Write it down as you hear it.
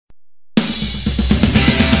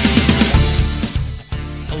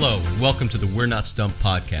Hello, and welcome to the We're Not Stumped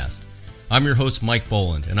podcast. I'm your host, Mike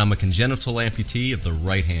Boland, and I'm a congenital amputee of the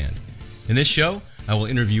right hand. In this show, I will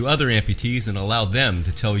interview other amputees and allow them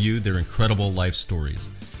to tell you their incredible life stories.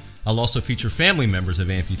 I'll also feature family members of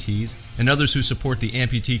amputees and others who support the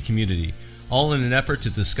amputee community, all in an effort to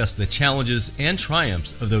discuss the challenges and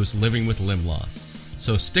triumphs of those living with limb loss.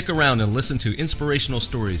 So stick around and listen to inspirational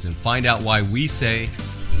stories and find out why we say,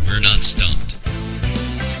 we're not stumped.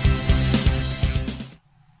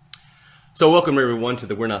 So welcome everyone to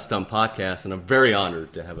the We're Not Stumped podcast, and I'm very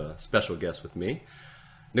honored to have a special guest with me.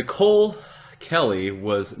 Nicole Kelly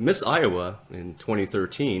was Miss Iowa in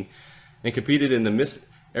 2013 and competed in the Miss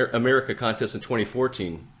America contest in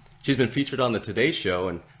 2014. She's been featured on the Today Show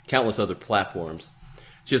and countless other platforms.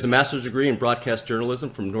 She has a master's degree in broadcast journalism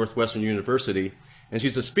from Northwestern University, and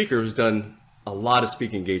she's a speaker who's done a lot of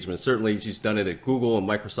speaking engagements. Certainly she's done it at Google and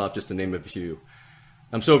Microsoft, just to name a few.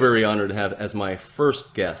 I'm so very honored to have as my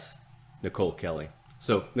first guest Nicole Kelly.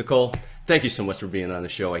 So, Nicole, thank you so much for being on the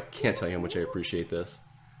show. I can't tell you how much I appreciate this.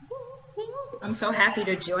 I'm so happy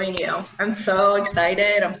to join you. I'm so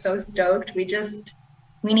excited. I'm so stoked. We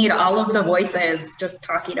need all of the voices just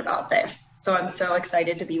talking about this. So I'm so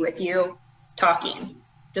excited to be with you talking.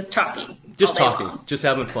 Just talking, just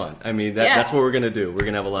having fun. I mean, that's what we're going to do. We're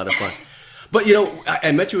going to have a lot of fun. But, you know,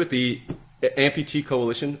 I met you at the Amputee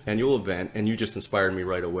Coalition annual event, and you just inspired me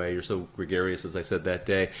right away. You're so gregarious, as I said that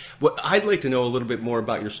day. What I'd like to know a little bit more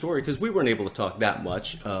about your story, because we weren't able to talk that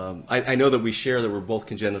much. I know that we share that we're both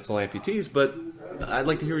congenital amputees, but I'd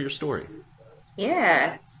like to hear your story.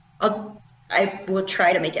 Yeah, I will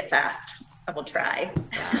try to make it fast. I will try.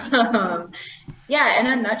 Yeah, in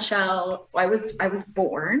a nutshell, so I was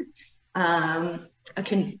born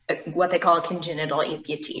what they call a congenital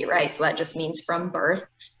amputee, right? So that just means from birth.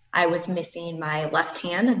 I was missing my left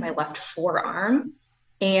hand and my left forearm,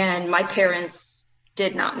 and my parents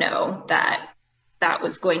did not know that that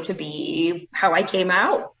was going to be how I came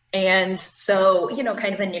out. And so, you know,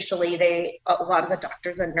 kind of initially a lot of the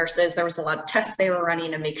doctors and nurses, there was a lot of tests they were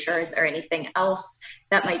running to make sure, is there anything else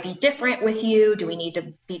that might be different with you? Do we need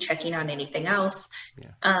to be checking on anything else?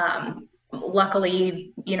 Yeah.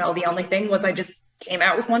 Luckily, you know, the only thing was I just came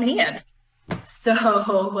out with one hand. So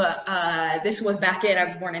this was I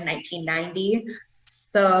was born in 1990.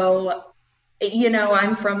 So, you know,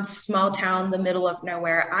 I'm from small town, the middle of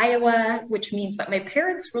nowhere, Iowa, which means that my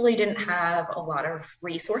parents really didn't have a lot of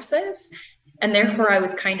resources. And therefore I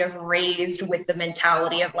was kind of raised with the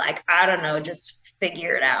mentality of like, I don't know, just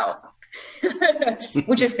figure it out,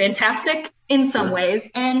 which is fantastic in some ways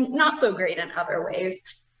and not so great in other ways.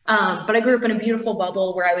 But I grew up in a beautiful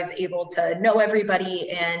bubble where I was able to know everybody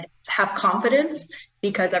and have confidence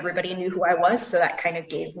because everybody knew who I was. So that kind of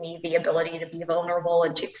gave me the ability to be vulnerable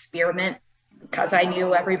and to experiment because I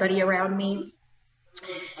knew everybody around me.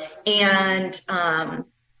 And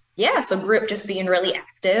so grew up just being really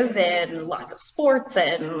active in lots of sports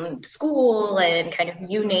and school and kind of,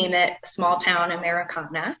 you name it, small town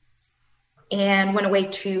Americana, and went away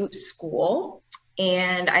to school.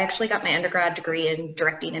 And I actually got my undergrad degree in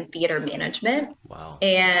directing and theater management. Wow.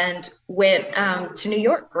 And went to New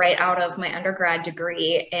York right out of my undergrad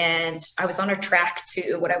degree. And I was on a track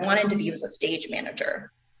to what I wanted to be was a stage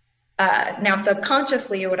manager. Now,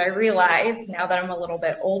 subconsciously, what I realized now that I'm a little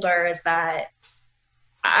bit older is that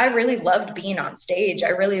I really loved being on stage. I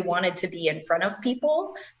really wanted to be in front of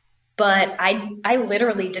people. But I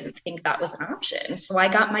literally didn't think that was an option. So I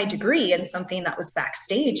got my degree in something that was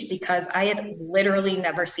backstage because I had literally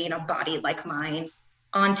never seen a body like mine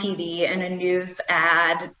on TV, in a news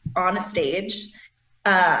ad, on a stage.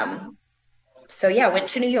 Went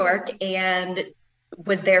to New York and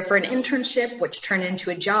was there for an internship, which turned into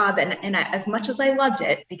a job. And as much as I loved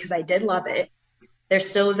it, because I did love it, there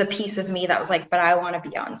still was a piece of me that was like, but I want to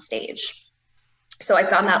be on stage. So I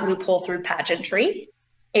found that loophole through pageantry.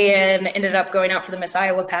 And ended up going out for the Miss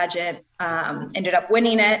Iowa pageant, ended up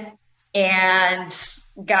winning it, and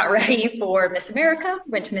got ready for Miss America,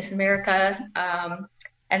 went to Miss America.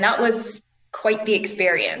 And that was quite the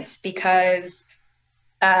experience because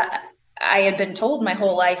I had been told my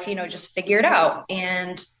whole life, you know, just figure it out.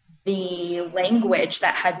 And the language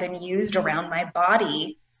that had been used around my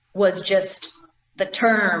body was just the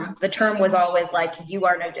term. The term was always like, you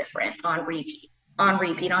are no different, on repeat. On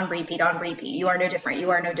repeat, on repeat, on repeat. You are no different.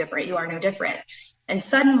 You are no different. You are no different. And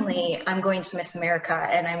suddenly I'm going to Miss America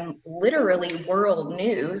and I'm literally world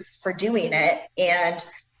news for doing it. And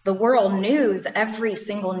the world news, every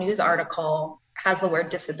single news article has the word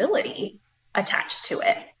disability attached to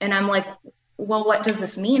it. And I'm like, well, what does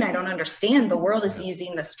this mean? I don't understand. The world is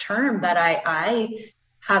using this term that I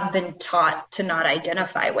have been taught to not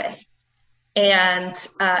identify with. And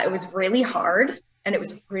it was really hard, and it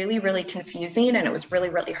was really, really confusing, and it was really,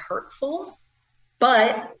 really hurtful.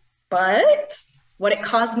 But what it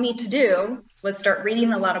caused me to do was start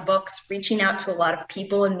reading a lot of books, reaching out to a lot of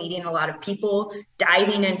people and meeting a lot of people,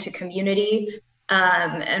 diving into community.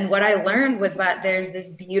 And what I learned was that there's this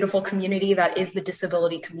beautiful community that is the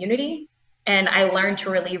disability community. And I learned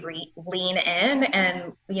to really lean in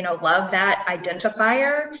and, love that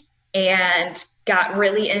identifier, and got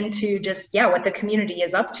really into just, what the community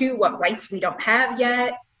is up to, what rights we don't have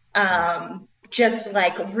yet. Just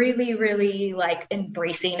like really, really like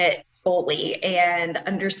embracing it fully and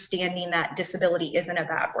understanding that disability isn't a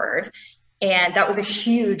bad word. And that was a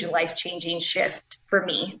huge life-changing shift for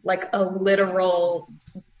me, like a literal,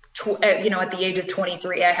 at the age of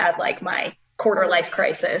 23, I had like my quarter life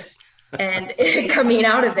crisis. And coming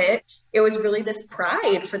out of it, it was really this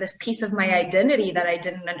pride for this piece of my identity that I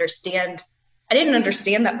didn't understand. I didn't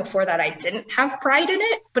understand that before, that I didn't have pride in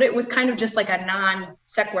it, but it was kind of just like a non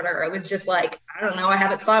sequitur. It was just like, I don't know, I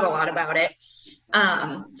haven't thought a lot about it.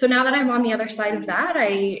 So now that I'm on the other side of that,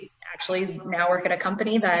 I actually now work at a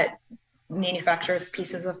company that manufactures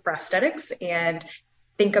pieces of prosthetics and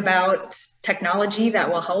think about technology that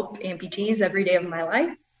will help amputees every day of my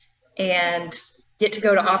life, and get to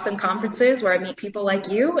go to awesome conferences where I meet people like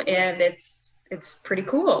you, and it's pretty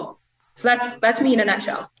cool. So that's me in a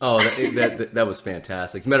nutshell. Oh, that was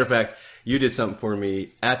fantastic. As a matter of fact, you did something for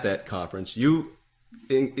me at that conference. You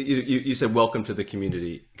said, welcome to the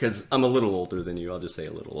community, because I'm a little older than you. I'll just say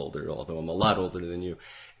a little older, although I'm a lot older than you.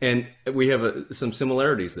 And we have some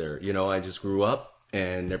similarities there. I just grew up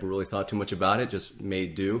and never really thought too much about it, just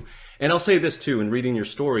made do. And I'll say this too, in reading your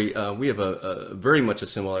story, we have a very much a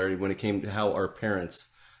similarity when it came to how our parents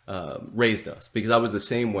raised us, because I was the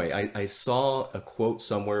same way. I saw a quote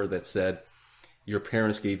somewhere that said, your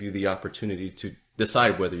parents gave you the opportunity to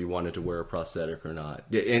decide whether you wanted to wear a prosthetic or not.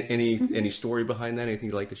 Any story behind that? Anything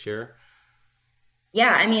you'd like to share?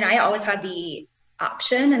 Yeah, I mean, I always had the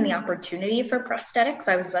option and the opportunity for prosthetics.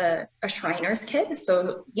 I was a Shriners kid.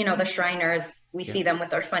 So, the Shriners, we see them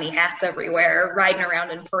with their funny hats everywhere, riding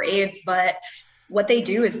around in parades, but what they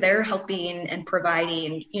do is they're helping and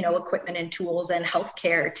providing, equipment and tools and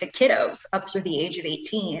healthcare to kiddos up through the age of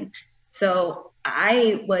 18. So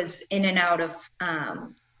I was in and out of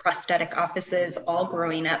prosthetic offices all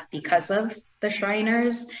growing up because of the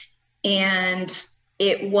Shriners. And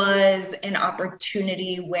it was an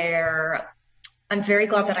opportunity where I'm very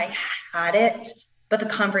glad that I had it, but the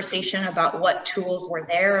conversation about what tools were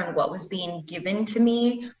there and what was being given to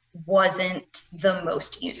me wasn't the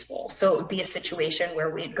most useful. So it would be a situation where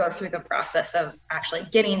we'd go through the process of actually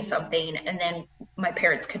getting something, and then my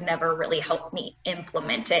parents could never really help me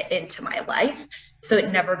implement it into my life. So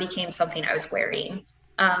it never became something I was wearing.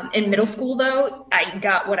 In middle school, though, I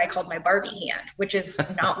got what I called my Barbie hand, which is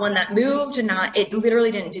not one that moved, it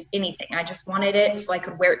literally didn't do anything. I just wanted it so I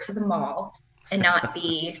could wear it to the mall and not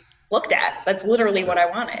be looked at. That's literally what I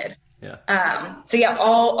wanted. Yeah. So yeah,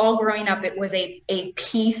 all growing up, it was a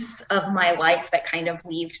piece of my life that kind of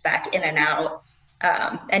weaved back in and out,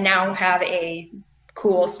 and now have a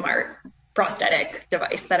cool, smart prosthetic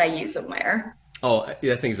device that I use and wear. Oh,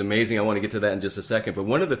 that thing's amazing. I want to get to that in just a second. But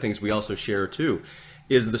one of the things we also share too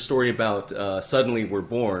is the story about suddenly we're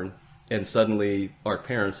born and suddenly our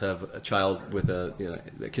parents have a child with a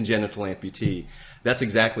congenital amputee. That's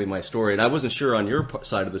exactly my story. And I wasn't sure on your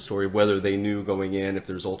side of the story whether they knew going in, if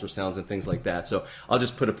there's ultrasounds and things like that. So I'll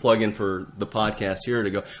just put a plug in for the podcast here to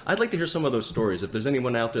go. I'd like to hear some of those stories. If there's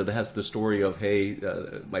anyone out there that has the story of, hey,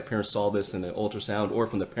 my parents saw this in an ultrasound, or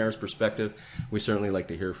from the parents' perspective, we certainly like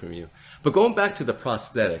to hear from you. But going back to the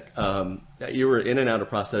prosthetic, you were in and out of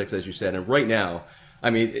prosthetics, as you said, and right now, I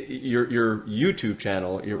mean, your YouTube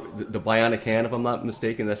channel, the Bionic Hand, if I'm not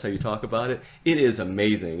mistaken, that's how you talk about it. It is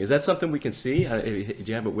amazing. Is that something we can see? Do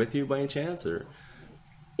you have it with you by any chance, or?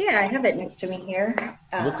 Yeah, I have it next to me here.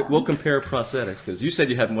 We'll compare prosthetics, because you said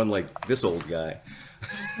you had one like this old guy.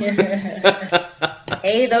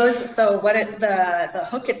 Hey, so the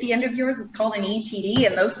hook at the end of yours is called an ETD,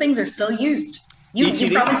 and those things are still used.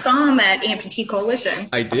 You probably saw them at Amputee Coalition.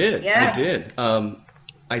 I did. Yeah. I did.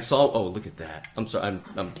 I saw. Oh, look at that! I'm sorry.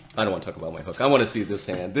 I don't want to talk about my hook. I want to see this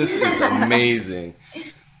hand. This is amazing.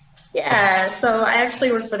 Yeah. So I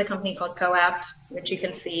actually work for the company called Coapt, which you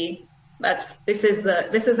can see. This is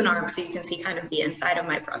an arm, so you can see kind of the inside of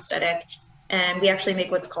my prosthetic, and we actually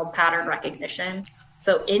make what's called pattern recognition.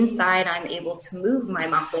 So inside, I'm able to move my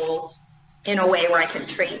muscles in a way where I can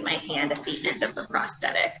train my hand at the end of the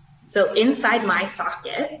prosthetic. So inside my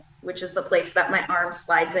socket, which is the place that my arm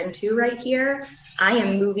slides into right here, I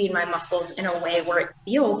am moving my muscles in a way where it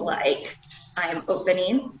feels like I am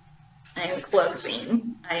opening I am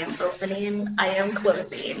closing, I am opening, I am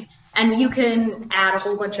closing. And you can add a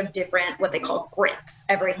whole bunch of different, what they call grips.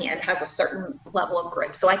 Every hand has a certain level of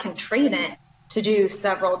grip. So I can train it to do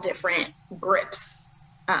several different grips.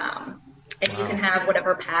 And you can have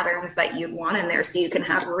whatever patterns that you want in there, so you can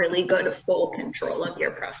have really good full control of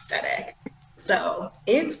your prosthetic. So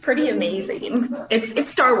it's pretty amazing. It's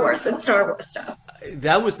Star Wars. It's Star Wars stuff.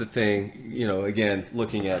 That was the thing, you know, again,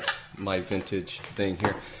 looking at my vintage thing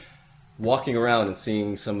here, walking around and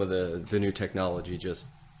seeing some of the new technology just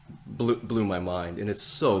blew my mind. And it's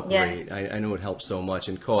so great. Yeah. I know it helps so much.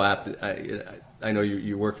 And Co-op, I know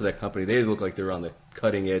you work for that company. They look like they're on the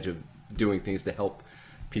cutting edge of doing things to help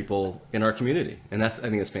people in our community. And I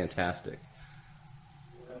think it's fantastic.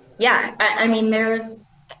 Yeah. I mean,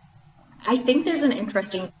 I think there's an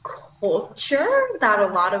interesting culture that a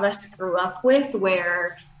lot of us grew up with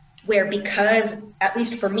where because, at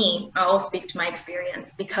least for me, I'll speak to my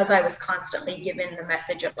experience, because I was constantly given the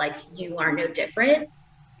message of like, you are no different.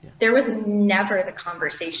 Yeah. There was never the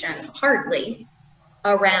conversations, hardly,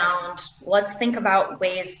 around let's think about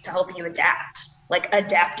ways to help you adapt. Like,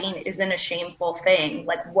 adapting isn't a shameful thing.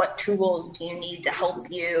 Like, what tools do you need to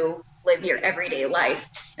help you live your everyday life?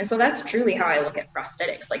 And so that's truly how I look at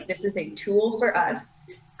prosthetics. Like, this is a tool for us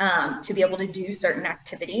to be able to do certain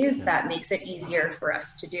activities that makes it easier for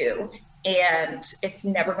us to do. And it's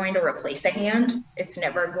never going to replace a hand. It's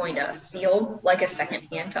never going to feel like a second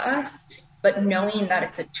hand to us. But knowing that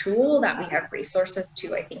it's a tool that we have resources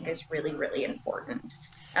to, I think is really, really important.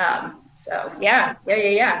 So yeah.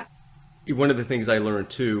 One of the things I learned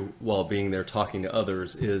too while being there talking to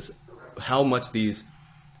others is how much these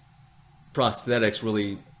prosthetics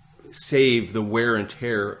really save the wear and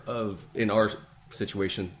tear of, in our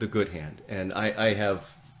situation, the good hand. And I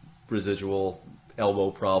have residual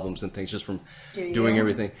elbow problems and things just from doing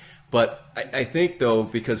everything. But I think, though,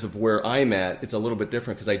 because of where I'm at, it's a little bit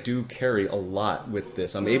different because I do carry a lot with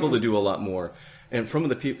this. I'm able to do a lot more. And from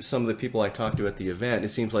some of the people I talked to at the event, it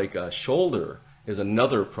seems like shoulder is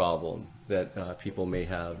another problem that people may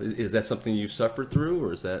have. Is that something you've suffered through,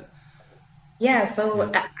 or is that? Yeah, so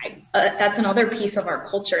that's another piece of our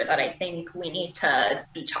culture that I think we need to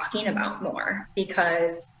be talking about more,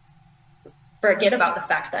 because forget about the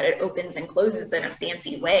fact that it opens and closes in a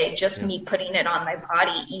fancy way. Just me putting it on my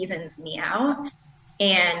body evens me out.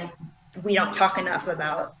 And we don't talk enough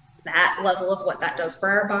about that level of what that does for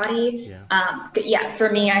our body.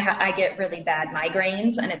 For me, I get really bad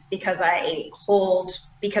migraines, and it's because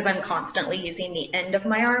I'm constantly using the end of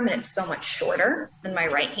my arm, and it's so much shorter than my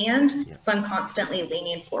right hand. So I'm constantly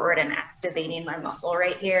leaning forward and activating my muscle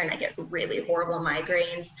right here, and I get really horrible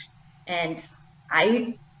migraines. And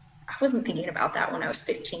I wasn't thinking about that when I was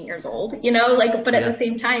 15 years old, but at the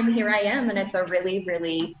same time, here I am, and it's a really,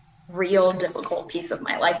 really real, difficult piece of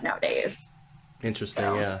my life nowadays. Interesting.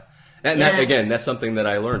 So, and that, again, that's something that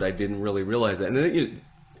I learned. I didn't really realize that. And then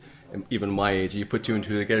even my age, you put two and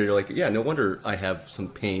two together, you're like, no wonder I have some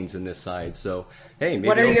pains in this side. So, hey, maybe.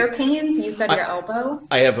 What are your pains? You said your elbow?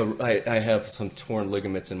 I have some torn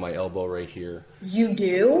ligaments in my elbow right here. You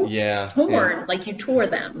do? Yeah. Torn, like you tore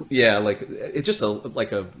them? Yeah, like it's just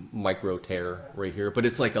like a micro tear right here, but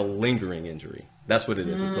it's like a lingering injury. That's what it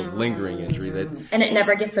is. It's a lingering injury and it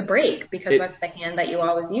never gets a break because that's the hand that you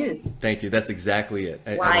always use. Thank you. That's exactly it.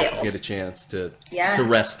 I don't get a chance to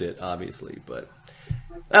rest it, obviously, but.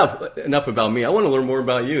 Enough about me. I want to learn more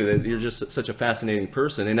about you. You're just such a fascinating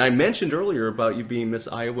person. And I mentioned earlier about you being Miss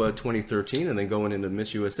Iowa 2013 and then going into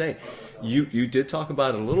Miss USA. You did talk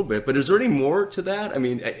about it a little bit, but is there any more to that? I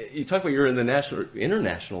mean, you talk about you're in the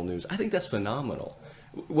international news. I think that's phenomenal.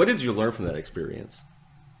 What did you learn from that experience?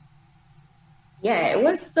 Yeah, it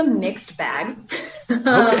was a mixed bag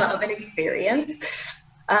of an experience.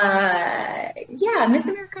 Miss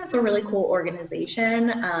America is a really cool organization.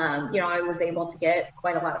 I was able to get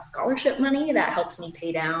quite a lot of scholarship money that helped me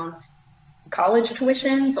pay down college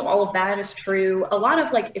tuition. So all of that is true. A lot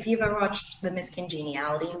of if you've ever watched the Miss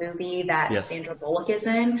Congeniality movie that Sandra Bullock is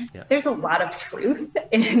in, there's a lot of truth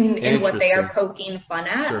in what they are poking fun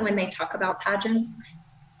at when they talk about pageants.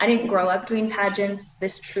 I didn't grow up doing pageants.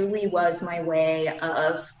 This truly was my way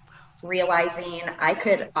of realizing I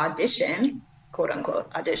could audition, quote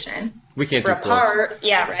unquote audition. We can't for do a quotes. Part,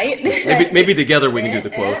 yeah, right. Maybe together we can do the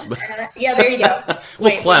quotes. But yeah, there you go.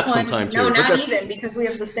 We'll clap sometime too. No, not even, because we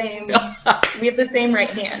have the same. We have the same right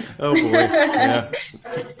hand. Oh boy.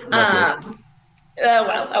 Yeah.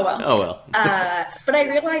 Oh well. But I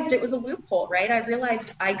realized it was a loophole, right? I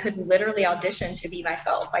realized I could literally audition to be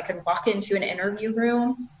myself. I could walk into an interview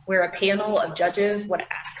room where a panel of judges would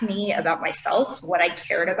ask me about myself, what I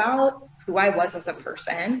cared about, who I was as a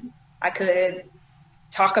person. I could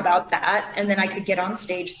talk about that, and then I could get on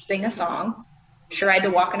stage, sing a song. Sure, I had to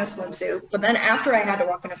walk in a swimsuit, but then after I had to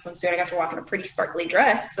walk in a swimsuit, I got to walk in a pretty sparkly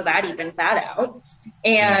dress, so that evened that out.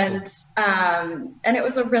 And it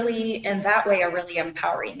was in that way, a really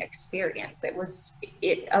empowering experience.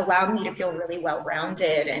 It allowed me to feel really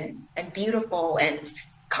well-rounded and beautiful and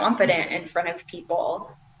confident in front of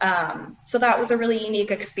people. So that was a really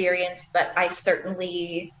unique experience, but I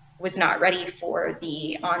certainly was not ready for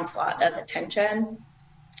the onslaught of attention,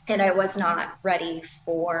 and I was not ready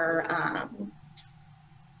for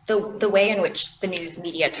the way in which the news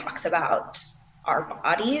media talks about our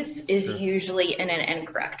bodies is usually in an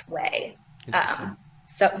incorrect way.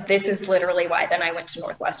 So this is literally why then I went to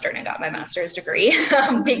Northwestern and got my master's degree,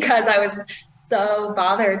 because I was so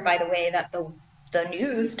bothered by the way that the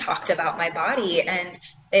news talked about my body, and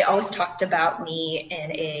they always talked about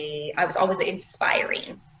me I was always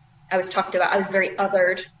inspiring. I was very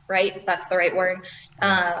othered, right? That's the right word.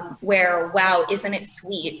 Where, wow, isn't it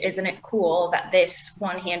sweet? Isn't it cool that this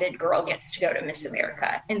one-handed girl gets to go to Miss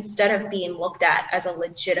America, instead of being looked at as a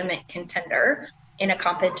legitimate contender in a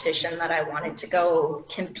competition that I wanted to go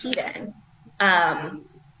compete in. And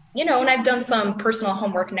I've done some personal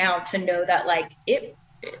homework now to know that like it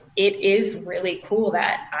is really cool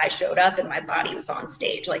that I showed up and my body was on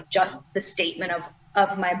stage. Like, just the statement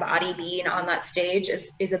of my body being on that stage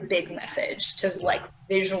is a big message to like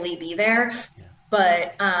visually be there.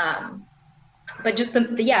 But just the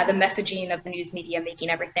messaging of the news media making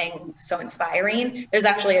everything so inspiring. There's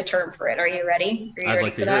actually a term for it. Are you ready? I'd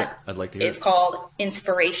like to hear it. I'd like to hear it. It's called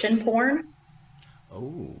inspiration porn.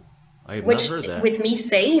 Oh, I have not heard that. With me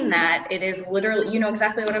saying that, it is literally, you know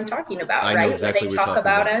exactly what I'm talking about, right? I know exactly what you're talking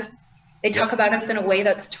about. They talk about us in a way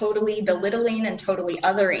that's totally belittling and totally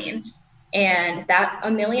othering. And that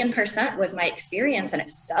 1,000,000% was my experience, and it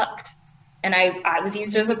sucked. And I was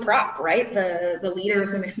used as a prop, right? The leader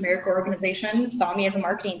of the Miss America organization saw me as a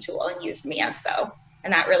marketing tool and used me as so.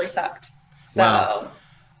 And that really sucked. So, wow.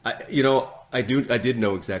 I did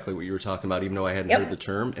know exactly what you were talking about, even though I hadn't heard the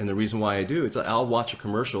term. And the reason why I do, I'll watch a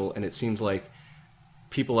commercial and it seems like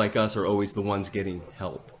people like us are always the ones getting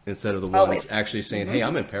help instead of the ones actually saying, hey,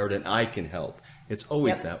 I'm empowered and I can help. It's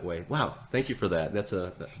always that way. Wow. Thank you for that. That's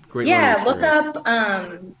a great look up,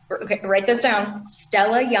 write this down.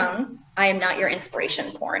 Stella Young, I Am Not Your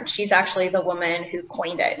Inspiration Porn. She's actually the woman who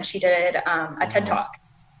coined it, and she did a TED Talk.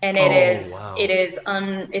 And it's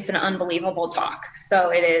an unbelievable talk.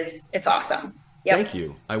 So it's awesome. Yep. Thank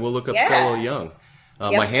you. I will look up Stella Young.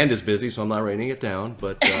 My hand is busy, so I'm not writing it down,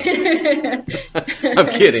 but I'm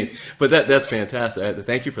kidding. But that's fantastic.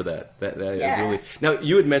 Thank you for that. Really. Now,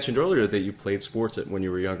 you had mentioned earlier that you played sports when you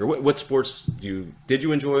were younger. What sports did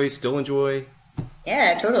you enjoy, still enjoy?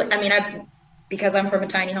 Yeah, totally. I mean, because I'm from a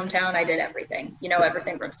tiny hometown, I did everything.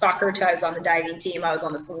 Everything from soccer to I was on the diving team, I was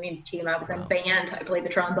on the swimming team, I was in band, I played the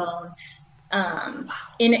trombone.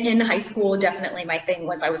 In high school, definitely my thing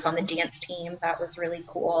was I was on the dance team. That was really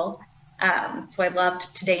cool. So I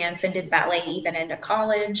loved to dance and did ballet even into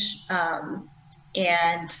college.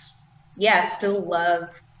 Still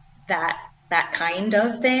love that kind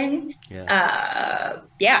of thing.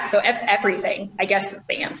 So everything, I guess, is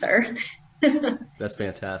the answer. That's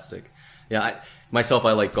fantastic. Yeah,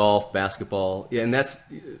 I like golf, basketball. Yeah, and that's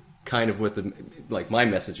kind of what my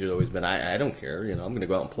message has always been. I don't care, I'm going to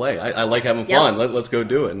go out and play. I like having fun. Let's go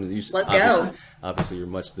do it. And let's go. Obviously, you're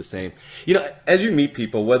much the same. As you meet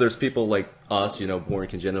people, whether it's people like us, born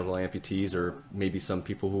congenital amputees, or maybe some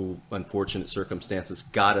people who, unfortunate circumstances,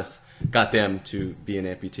 got them to be an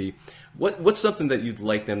amputee. What's something that you'd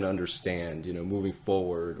like them to understand, moving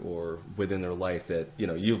forward or within their life that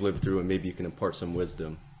you've lived through, and maybe you can impart some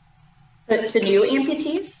wisdom to new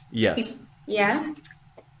amputees? Yes. Yeah.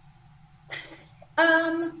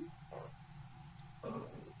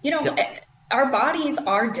 Our bodies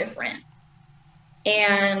are different,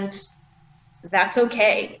 and that's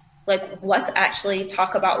okay. Like, let's actually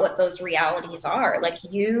talk about what those realities are. Like,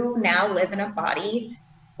 you now live in a body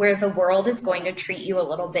where the world is going to treat you a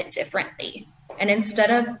little bit differently. And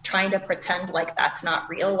instead of trying to pretend like that's not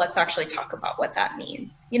real, let's actually talk about what that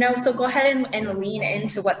means. So go ahead and lean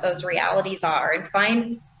into what those realities are, and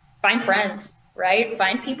find friends. Right?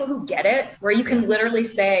 Find people who get it, where you can literally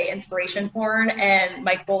say inspiration porn and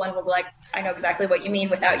Mike Bolin will be like, I know exactly what you mean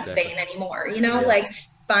without you saying anymore. Like,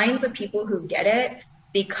 find the people who get it,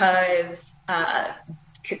 because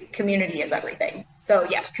community is everything. So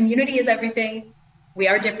community is everything. We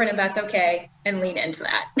are different, and that's okay. And lean into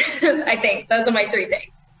that. I think those are my 3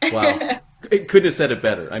 things. Wow. Couldn't have said it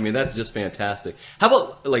better. I mean, that's just fantastic. How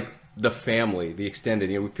about the family, the extended,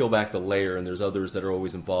 we peel back the layer, and there's others that are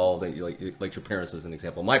always involved, like your parents as an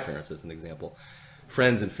example, my parents as an example.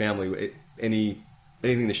 friends and family,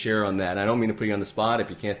 anything to share on that? I don't mean to put you on the spot. If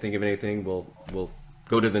you can't think of anything, we'll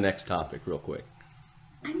go to the next topic real quick.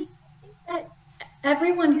 I mean, I think that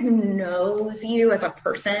everyone who knows you as a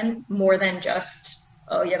person, more than just,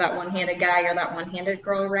 oh, you're that one-handed guy, you're that one-handed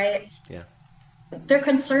girl, right? Yeah. Their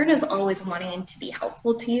concern is always wanting to be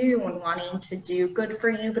helpful to you and wanting to do good for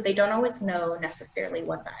you, but they don't always know necessarily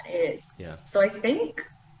what that is. Yeah. So I think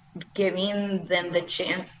giving them the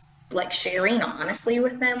chance, like sharing honestly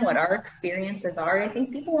with them what our experiences are, I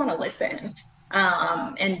think people want to listen.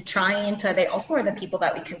 And trying to, they also are the people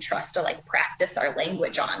that we can trust to like practice our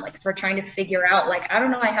language on. Like if we're trying to figure out, like, I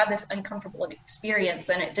don't know, I had this uncomfortable experience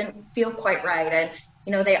and it didn't feel quite right. And,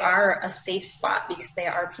 you know, they are a safe spot because they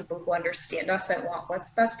are people who understand us and want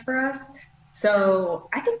what's best for us. So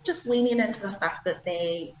I think just leaning into the fact that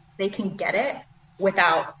they can get it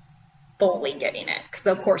without fully getting it. Because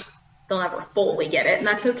of course they'll never fully get it, and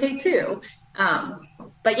that's okay too.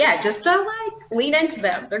 But yeah, just to like lean into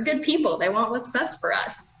them. They're good people. They want what's best for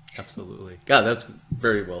us. Absolutely. God, that's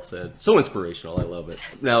very well said. So inspirational. I love it.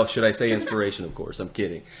 Now, should I say inspiration? Of course, I'm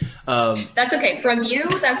kidding. That's okay. From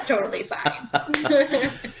you, that's totally fine.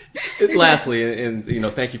 Lastly, and you know,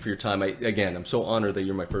 thank you for your time. I'm so honored that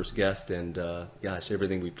you're my first guest, and gosh,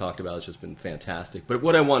 everything we've talked about has just been fantastic. But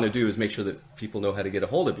what I want to do is make sure that people know how to get a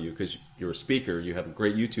hold of you, because you're a speaker, you have a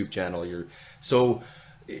great YouTube channel, you're so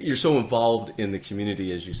involved in the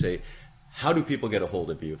community, as you say. How do people get a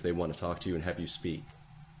hold of you if they want to talk to you and have you speak?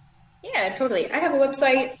 Yeah, totally. I have a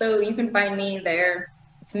website, so you can find me there.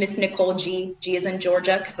 It's Miss Nicole G. G is in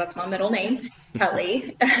Georgia, because that's my middle name,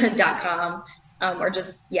 Kelly.com. Or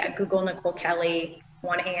just, Google Nicole Kelly,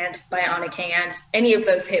 one hand, bionic hand, any of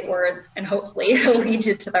those hit words, and hopefully it'll lead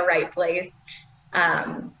you to the right place.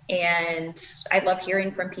 And I love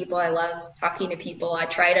hearing from people. I love talking to people. I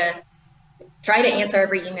try to answer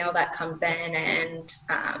every email that comes in, and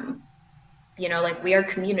we are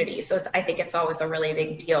community. So I think it's always a really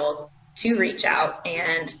big deal to reach out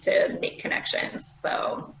and to make connections.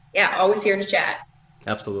 So always here to chat.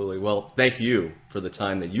 Absolutely. Well, thank you for the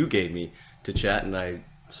time that you gave me to chat, and I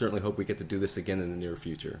certainly hope we get to do this again in the near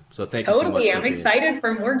future. So thank you so much. I'm excited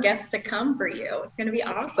for more guests to come for you. It's going to be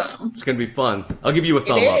awesome. It's going to be fun. I'll give you a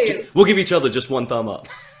thumb up. We'll give each other just one thumb up.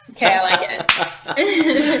 Okay, I like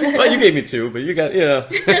it. Well, you gave me two, but you got,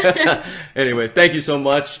 Anyway, thank you so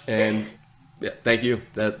much. And thank you.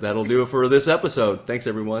 That'll do it for this episode. Thanks,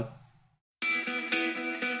 everyone.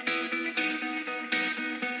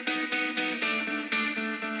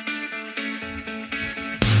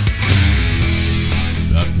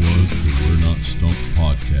 That was the We're Not Stumped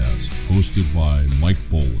podcast, hosted by Mike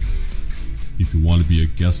Boland. If you want to be a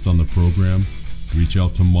guest on the program, reach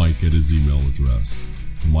out to Mike at his email address,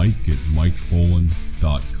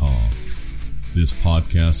 mike@mikeboland.com. This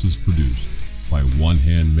podcast is produced by One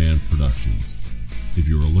Hand Man Productions. If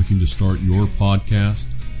you are looking to start your podcast,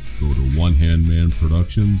 go to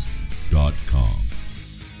onehandmanproductions.com.